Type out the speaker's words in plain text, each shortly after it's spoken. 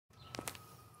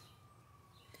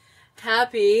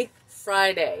Happy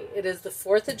Friday. It is the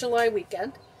 4th of July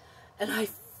weekend, and I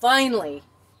finally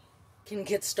can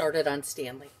get started on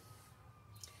Stanley.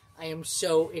 I am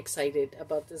so excited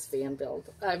about this van build.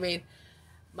 I mean,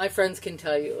 my friends can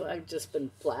tell you I've just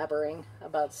been blabbering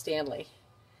about Stanley.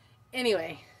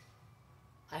 Anyway,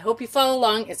 I hope you follow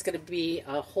along. It's going to be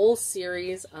a whole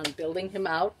series on building him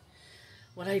out,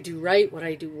 what I do right, what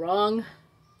I do wrong,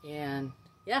 and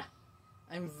yeah,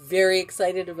 I'm very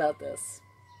excited about this.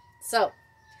 So,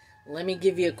 let me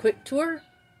give you a quick tour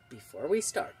before we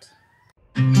start.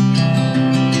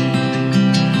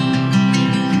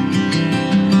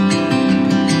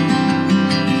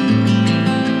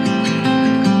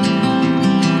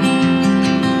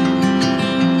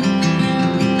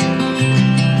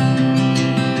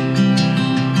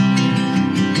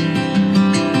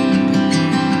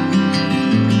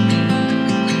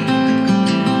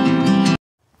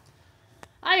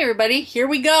 Hi everybody, here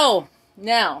we go.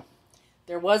 Now,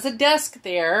 there was a desk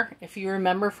there, if you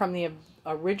remember from the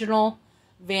original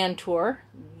van tour,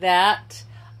 that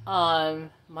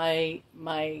my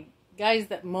guys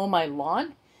that mow my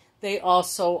lawn, they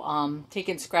also take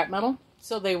in scrap metal,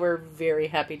 so they were very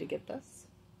happy to get this.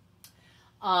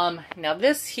 Now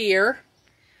this here,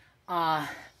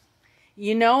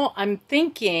 you know, I'm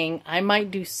thinking I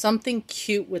might do something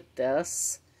cute with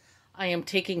this. I am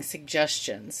taking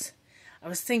suggestions. I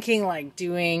was thinking like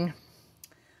doing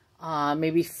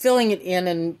maybe filling it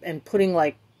in and putting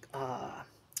like,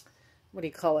 what do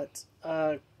you call it?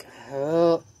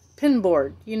 Pin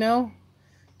board, you know,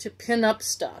 to pin up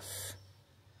stuff.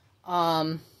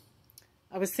 I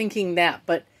was thinking that,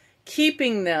 but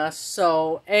keeping this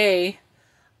so I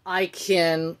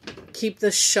can keep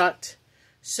this shut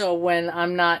so when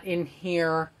I'm not in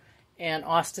here and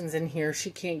Austin's in here,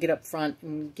 she can't get up front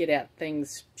and get at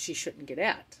things she shouldn't get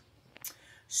at.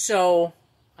 So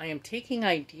I am taking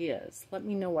ideas. Let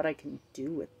me know what I can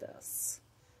do with this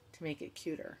to make it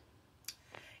cuter.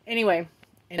 Anyway,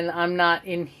 and I'm not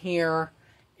in here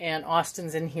and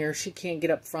Austin's in here. She can't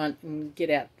get up front and get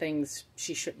at things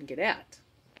she shouldn't get at.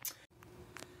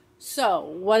 So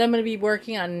what I'm going to be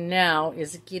working on now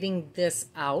is getting this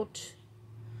out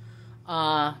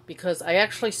because I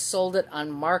actually sold it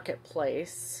on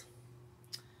Marketplace.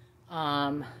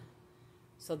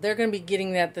 So they're going to be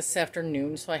getting that this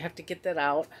afternoon, so I have to get that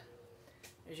out.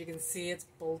 As you can see, it's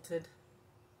bolted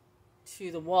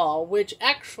to the wall, which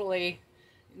actually,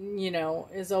 you know,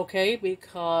 is okay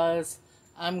because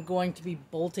I'm going to be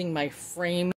bolting my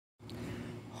frame.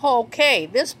 Okay,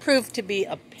 this proved to be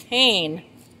a pain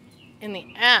in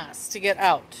the ass to get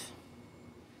out.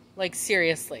 Like,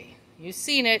 seriously. You've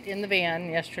seen it in the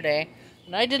van yesterday.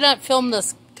 And I did not film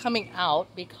this coming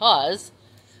out because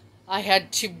I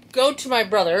had to go to my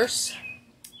brother's,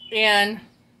 and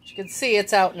as you can see,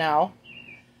 it's out now.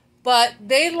 But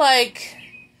they like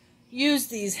use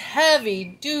these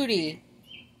heavy-duty,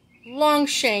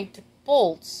 long-shanked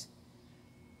bolts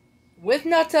with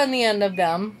nuts on the end of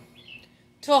them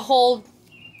to hold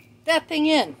that thing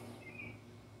in.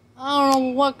 I don't know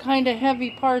what kind of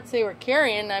heavy parts they were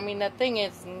carrying. I mean, that thing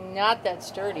is not that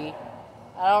sturdy.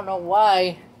 I don't know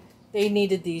why they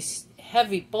needed these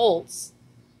heavy bolts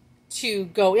to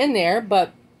go in there,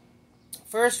 but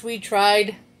first we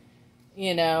tried,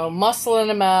 you know, muscling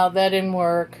them out. That didn't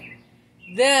work.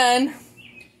 Then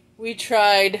we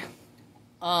tried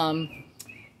a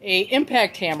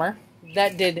impact hammer.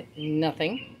 That did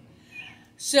nothing.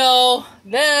 So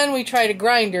then we tried a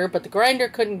grinder, but the grinder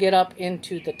couldn't get up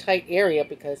into the tight area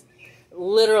because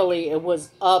literally it was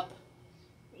up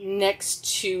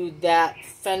next to that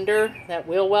fender, that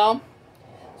wheel well,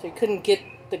 so you couldn't get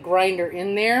the grinder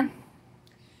in there.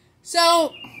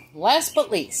 So, last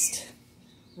but least,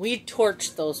 we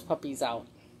torched those puppies out.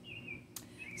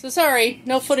 So sorry,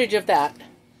 no footage of that.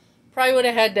 Probably would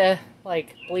have had to,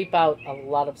 like, bleep out a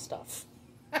lot of stuff.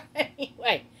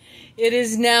 Anyway, it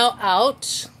is now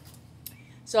out.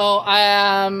 So,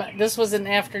 this was an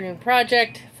afternoon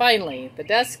project. Finally, the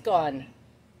desk gone.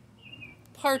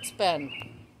 Parts bin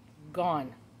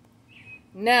gone.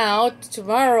 Now,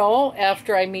 tomorrow,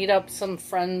 after I meet up some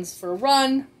friends for a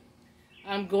run,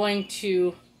 I'm going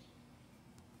to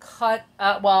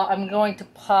I'm going to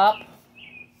pop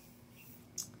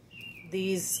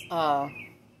these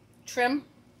trim.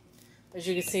 As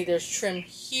you can see, there's trim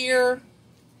here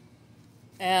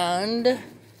and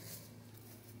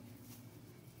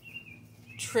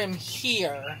trim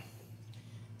here.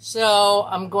 So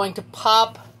I'm going to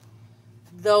pop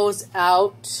those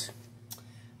out.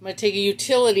 I'm going to take a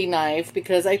utility knife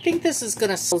because I think this is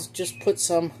going to just put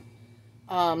some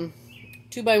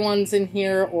 2x1s in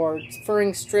here or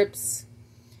furring strips,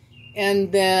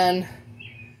 and then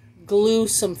glue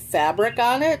some fabric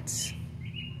on it.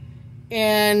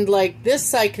 And like this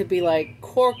side could be like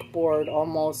corkboard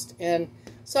almost. And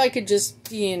so I could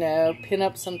just, you know, pin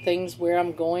up some things where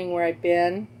I'm going, where I've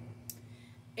been.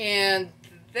 And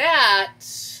that,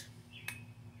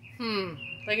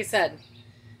 like I said,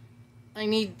 I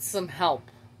need some help.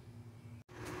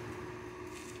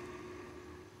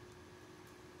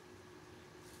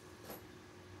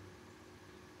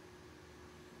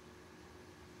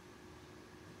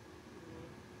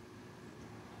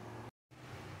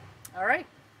 All right,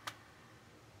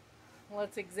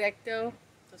 let's X-Acto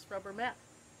this rubber mat.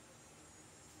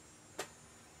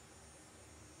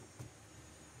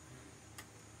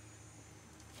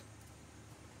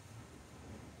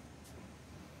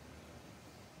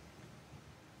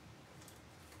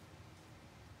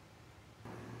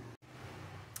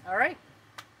 All right,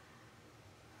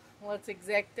 let's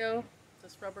X-Acto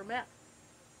this rubber mat.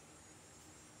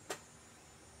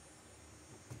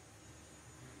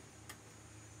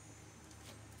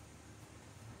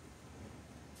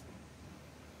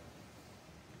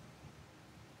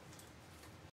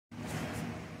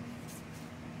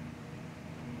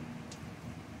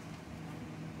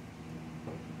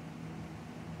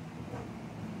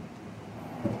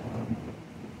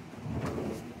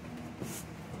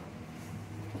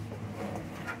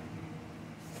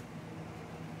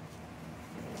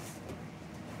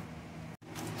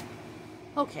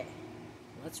 Okay,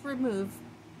 let's remove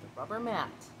the rubber mat.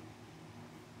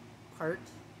 Part,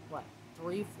 what,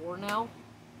 3, 4 now?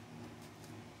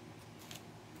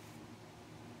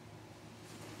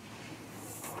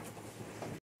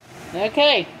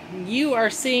 Okay, you are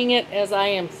seeing it as I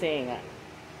am seeing it.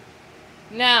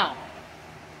 Now,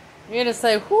 you're going to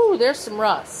say, whoo, there's some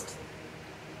rust.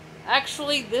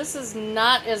 Actually, this is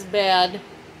not as bad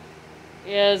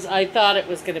as I thought it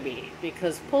was going to be,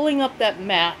 because pulling up that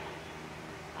mat,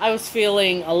 I was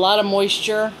feeling a lot of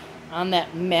moisture on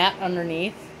that mat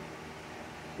underneath,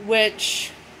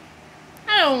 which,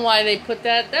 I don't know why they put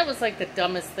that. That was like the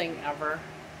dumbest thing ever.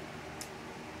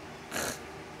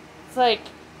 It's like,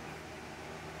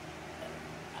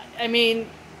 I mean,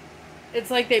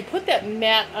 it's like they put that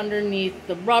mat underneath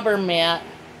the rubber mat.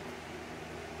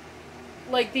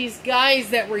 Like these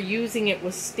guys that were using it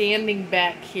was standing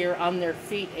back here on their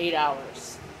feet 8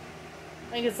 hours.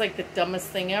 I think it's like the dumbest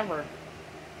thing ever.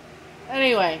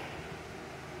 Anyway,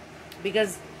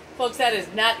 because, folks, that is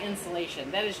not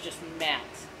insulation. That is just mat.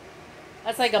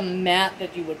 That's like a mat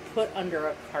that you would put under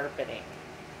a carpeting.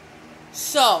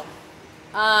 So,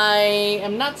 I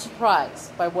am not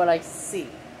surprised by what I see.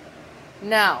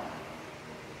 Now,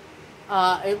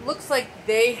 it looks like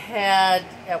they had,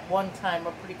 at one time,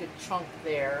 a pretty good chunk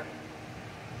there.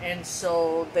 And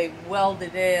so they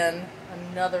welded in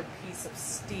another piece of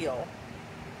steel.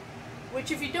 Which,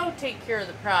 if you don't take care of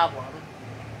the problem,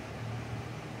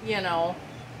 you know,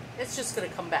 it's just going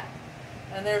to come back.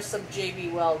 And there's some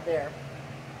JB weld there.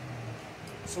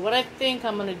 So what I think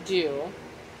I'm going to do,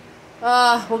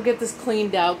 we'll get this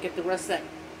cleaned out, get the rest of that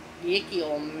yicky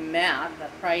old mat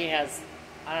that probably has,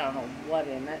 I don't know what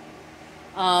in it.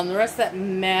 The rest of that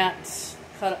mat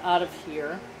cut out of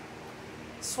here,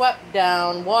 swept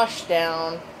down, washed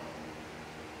down,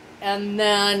 and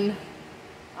then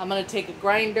I'm going to take a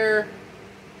grinder,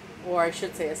 or I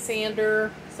should say a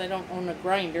sander, because I don't own a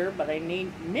grinder, but I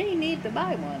may need to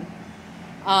buy one.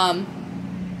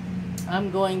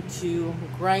 I'm going to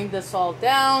grind this all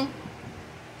down,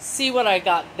 see what I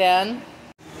got then.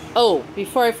 Oh,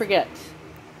 before I forget,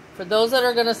 for those that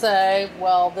are going to say,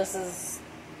 well, this is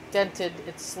dented,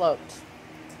 it's sloped.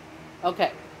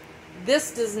 Okay,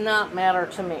 this does not matter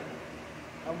to me.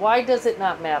 Why does it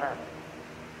not matter?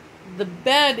 The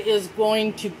bed is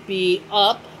going to be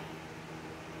up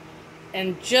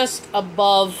and just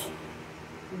above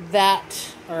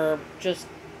that, or just,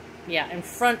 yeah, in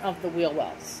front of the wheel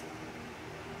wells.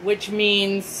 Which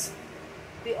means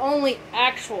the only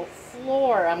actual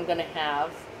floor I'm going to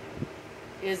have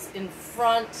is in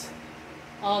front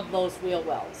of those wheel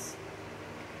wells.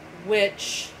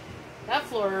 Which, that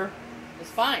floor is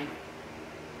fine.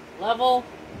 Level,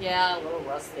 yeah, a little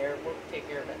rust there, we'll take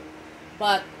care of it.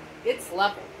 But it's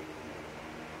level.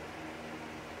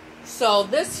 So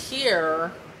this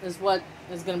here is what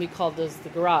is going to be called as the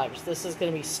garage. This is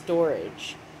going to be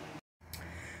storage.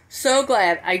 So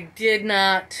glad I did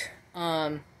not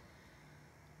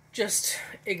just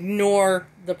ignore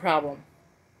the problem.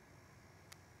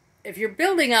 If you're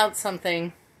building out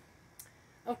something,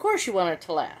 of course you want it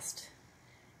to last.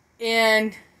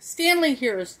 And Stanley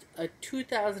here is a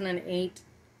 2008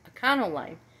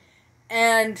 Econoline.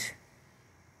 And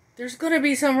there's going to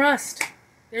be some rust.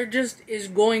 There just is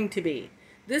going to be.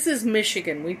 This is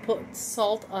Michigan. We put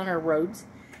salt on our roads,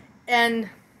 and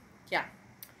yeah,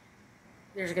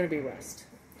 there's going to be rust.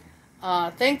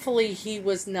 Thankfully, he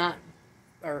is not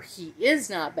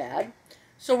bad,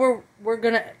 so we're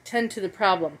going to tend to the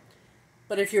problem.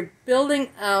 But if you're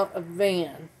building out a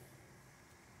van,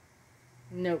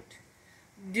 note,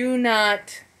 do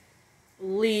not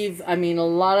leave. I mean, a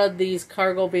lot of these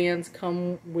cargo vans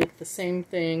come with the same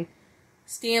thing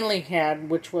Stanley had,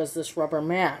 which was this rubber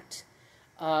mat.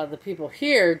 The people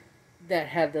here that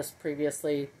had this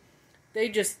previously, they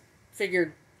just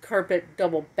figured carpet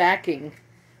double backing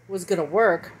was going to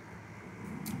work,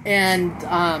 and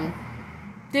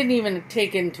didn't even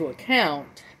take into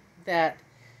account that,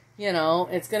 you know,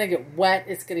 it's going to get wet,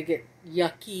 it's going to get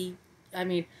yucky. I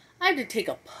mean, I had to take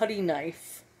a putty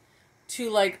knife to,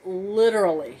 like,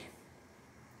 literally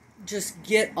just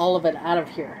get all of it out of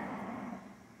here.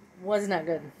 Was not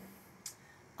good.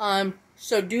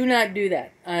 So do not do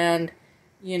that. And,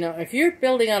 you know, if you're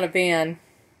building out a van,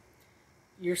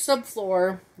 your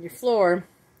subfloor, your floor,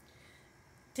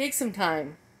 take some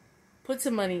time. Put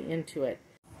some money into it.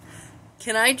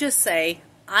 Can I just say,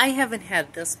 I haven't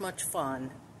had this much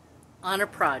fun on a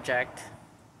project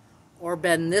or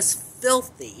been this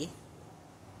filthy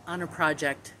on a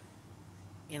project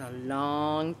in a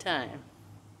long time.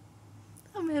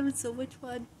 I'm having so much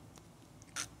fun.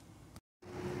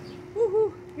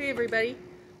 Woohoo! Hey everybody.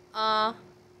 Now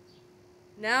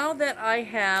that I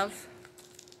have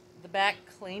the back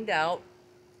cleaned out,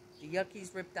 the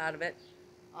yuckies ripped out of it,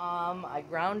 I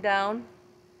ground down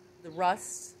the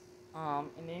rust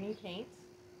in any paint.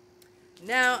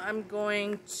 Now I'm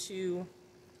going to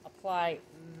apply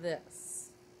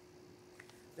this.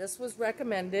 This was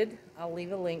recommended. I'll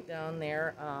leave a link down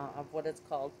there of what it's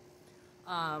called.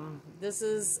 This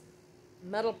is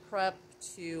metal prep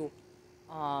to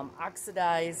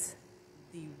oxidize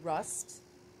the rust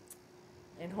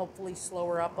and hopefully slow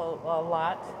her up a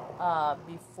lot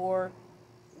before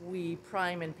we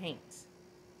prime and paint.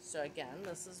 So again,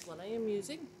 this is what I am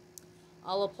using.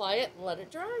 I'll apply it and let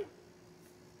it dry.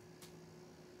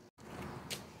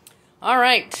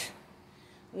 Alright,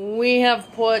 we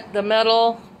have put the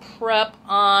metal prep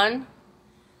on.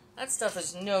 That stuff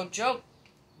is no joke,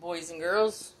 boys and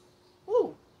girls.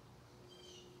 Woo!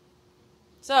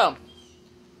 So,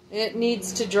 it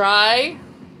needs to dry.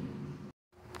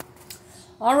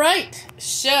 Alright,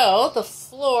 so the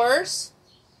floors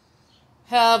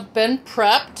have been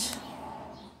prepped.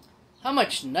 How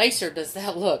much nicer does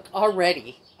that look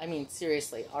already? I mean,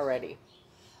 seriously, already.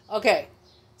 Okay,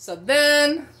 so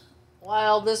then,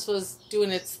 while this was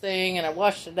doing its thing and I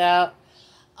washed it out,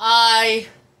 I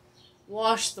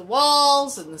washed the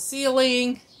walls and the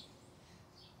ceiling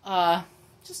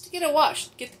just to get it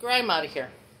washed, get the grime out of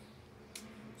here.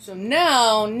 So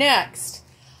now, next,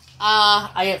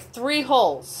 I have 3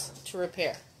 holes to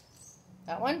repair.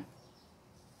 That one,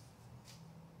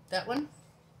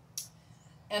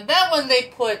 and that one they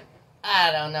put,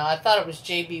 I don't know, I thought it was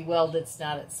JB Weld. It's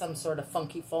not. It's some sort of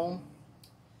funky foam.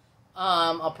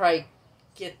 I'll probably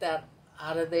get that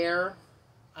out of there.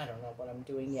 I don't know what I'm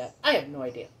doing yet. I have no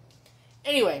idea.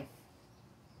 Anyway,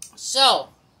 so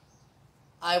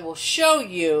I will show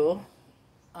you,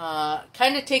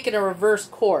 kind of taking a reverse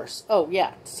course. Oh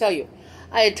yeah, to tell you,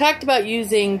 I had talked about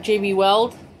using JB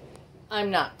Weld.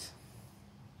 I'm not.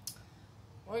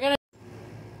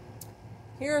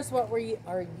 Here's what we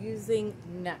are using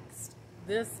next.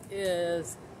 This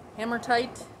is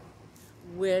Hammerite,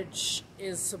 which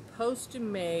is supposed to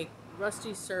make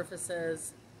rusty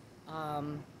surfaces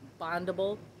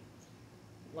bondable,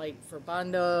 like for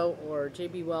Bondo or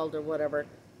JB Weld or whatever.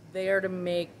 They are to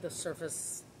make the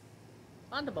surface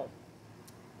bondable.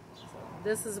 So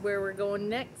this is where we're going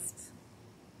next.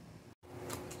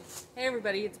 Hey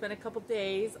everybody, it's been a couple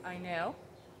days, I know.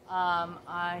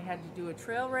 I had to do a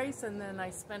trail race and then I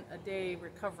spent a day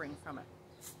recovering from it.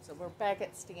 So we're back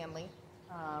at Stanley,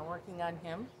 working on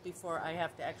him before I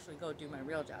have to actually go do my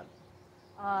real job.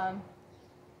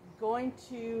 Going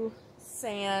to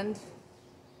sand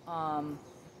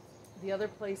the other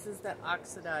places that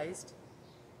oxidized,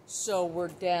 so we're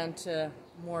down to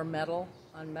more metal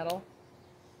on metal,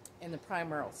 and the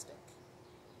primer will stick.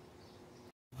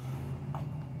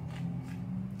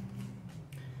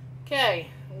 Okay,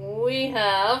 we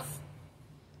have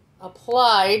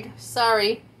applied,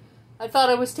 sorry, I thought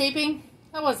I was taping.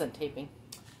 I wasn't taping.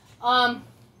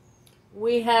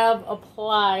 We have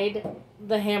applied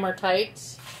the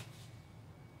Hammerite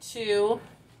to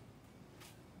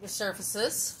the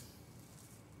surfaces.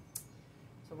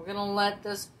 So we're going to let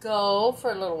this go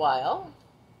for a little while.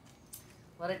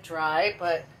 Let it dry,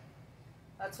 but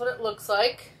that's what it looks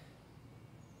like.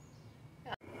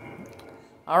 Yeah.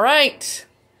 All right.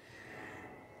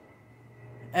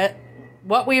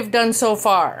 What we've done so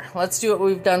far. Let's do what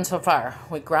we've done so far.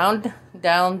 We ground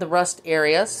down the rust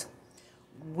areas.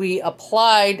 We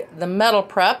applied the metal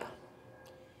prep.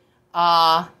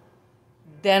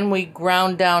 Then we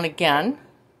ground down again.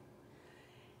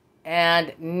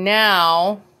 And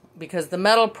now, because the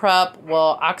metal prep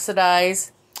will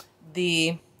oxidize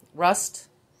the rust,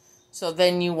 so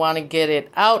then you want to get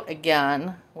it out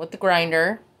again with the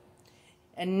grinder.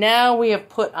 And now we have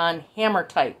put on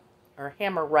Hammerite, or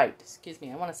Hammerite, excuse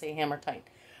me, I want to say Hammerite,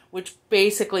 which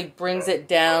basically brings it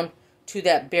down to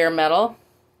that bare metal.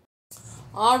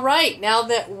 All right, now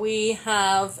that we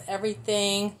have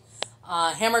everything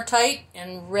Hammerite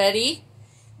and ready,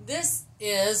 this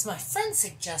is, my friend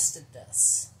suggested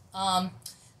this.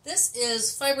 This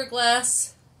is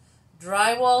Fiberglass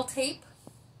drywall tape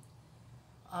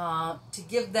to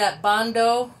give that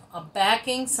Bondo a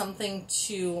backing, something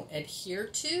to adhere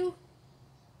to.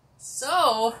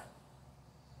 So,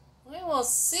 we will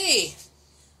see.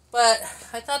 But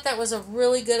I thought that was a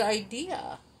really good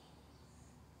idea.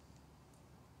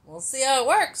 We'll see how it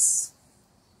works.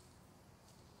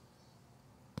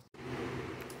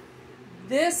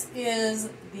 This is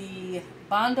the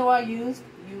Bondo I used.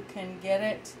 You can get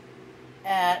it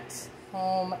at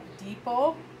Home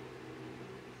Depot.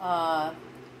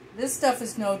 This stuff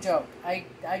is no joke. I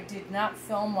did not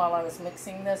film while I was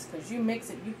mixing this, because you mix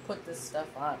it, you put this stuff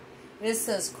on. This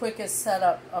says quickest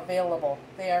setup available.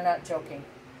 They are not joking.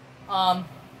 So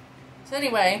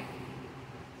anyway,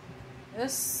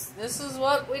 this is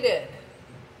what we did.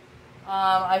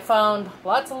 I found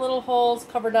lots of little holes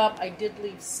covered up. I did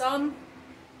leave some,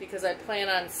 because I plan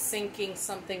on sinking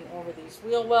something over these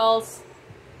wheel wells.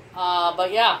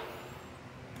 But yeah,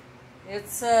 it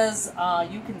says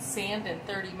you can sand in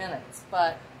 30 minutes,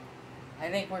 but I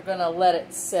think we're going to let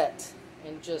it sit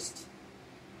and just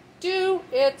do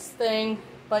its thing.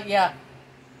 But yeah,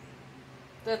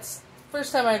 that's the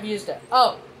first time I've used it.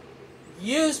 Oh,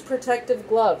 use protective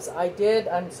gloves. I did.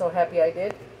 I'm so happy I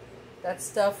did. That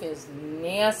stuff is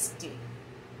nasty.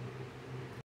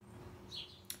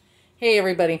 Hey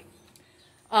everybody,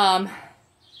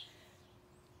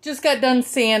 just got done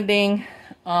sanding.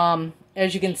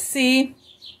 As you can see,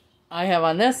 I have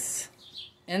on this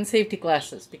and safety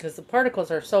glasses, because the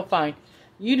particles are so fine.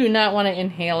 You do not want to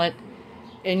inhale it,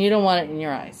 and you don't want it in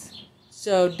your eyes.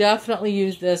 So definitely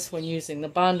use this when using the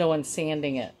Bondo and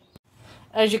sanding it.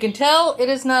 As you can tell, it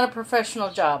is not a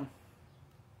professional job.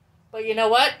 But you know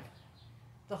what?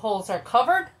 The holes are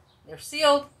covered, they're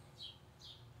sealed.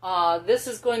 This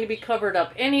is going to be covered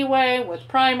up anyway with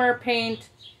primer, paint,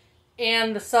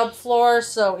 and the subfloor,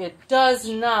 so it does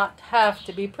not have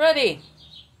to be pretty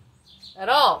at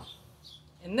all.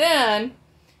 And then,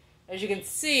 as you can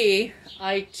see,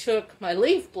 I took my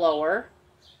leaf blower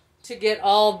to get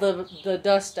all the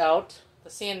dust out,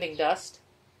 the sanding dust.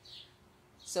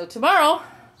 So tomorrow,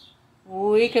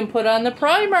 we can put on the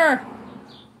primer.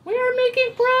 We are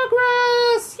making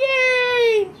progress!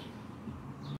 Yay!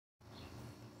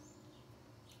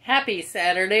 Happy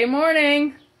Saturday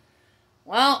morning.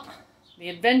 Well, the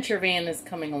adventure van is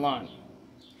coming along.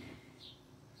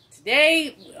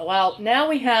 Today, well, now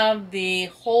we have the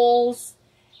holes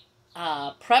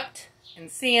prepped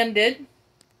and sanded.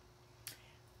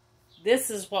 This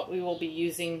is what we will be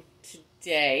using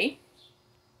today.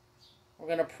 We're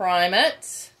going to prime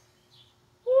it.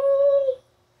 Woo!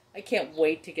 I can't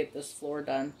wait to get this floor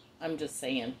done. I'm just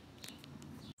saying.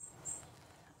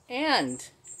 And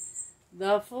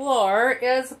the floor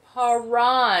is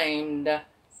primed.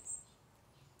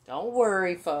 Don't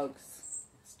worry, folks.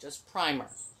 It's just primer.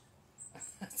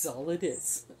 That's all it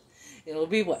is. It'll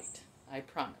be white, I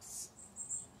promise.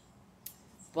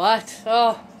 But,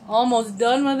 oh, almost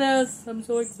done with this. I'm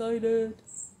so excited.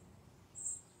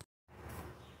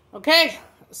 Okay,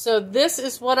 so this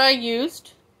is what I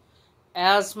used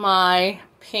as my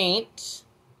paint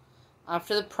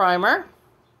after the primer.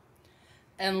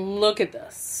 And look at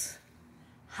this.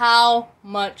 How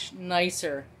much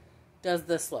nicer does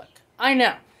this look? I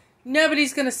know.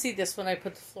 Nobody's going to see this when I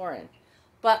put the floor in.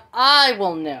 But I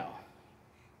will know.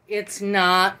 It's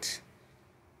not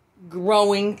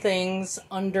growing things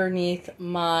underneath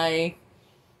my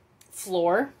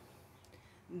floor.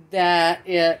 That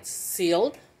it's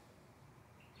sealed.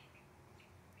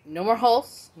 No more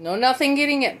holes. No nothing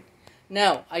getting in.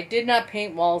 No, I did not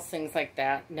paint walls, things like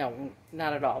that. No,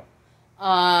 not at all.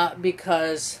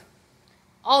 Because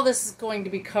all this is going to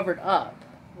be covered up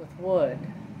with wood.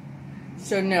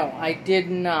 So no, I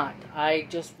did not. I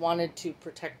just wanted to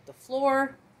protect the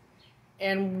floor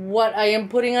and what I am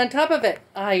putting on top of it.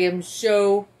 I am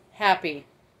so happy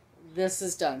this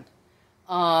is done.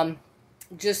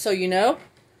 Just so you know,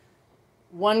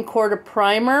 1 quart of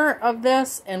primer of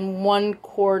this and 1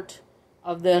 quart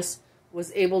of this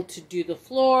was able to do the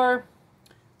floor,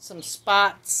 some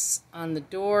spots on the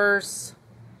doors,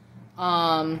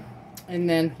 and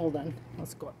then, hold on,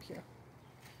 let's go up here.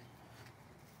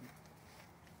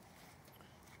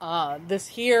 This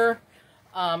here,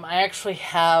 I actually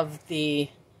have the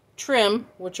trim,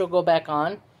 which will go back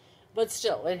on, but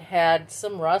still, it had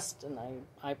some rust, and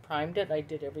I primed it, I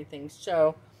did everything,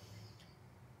 so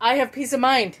I have peace of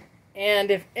mind. And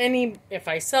if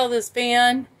I sell this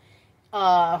van,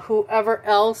 whoever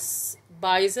else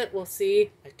buys it will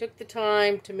see I took the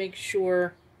time to make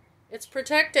sure it's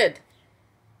protected.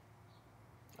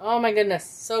 Oh my goodness,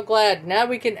 so glad. Now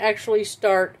we can actually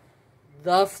start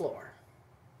the floor.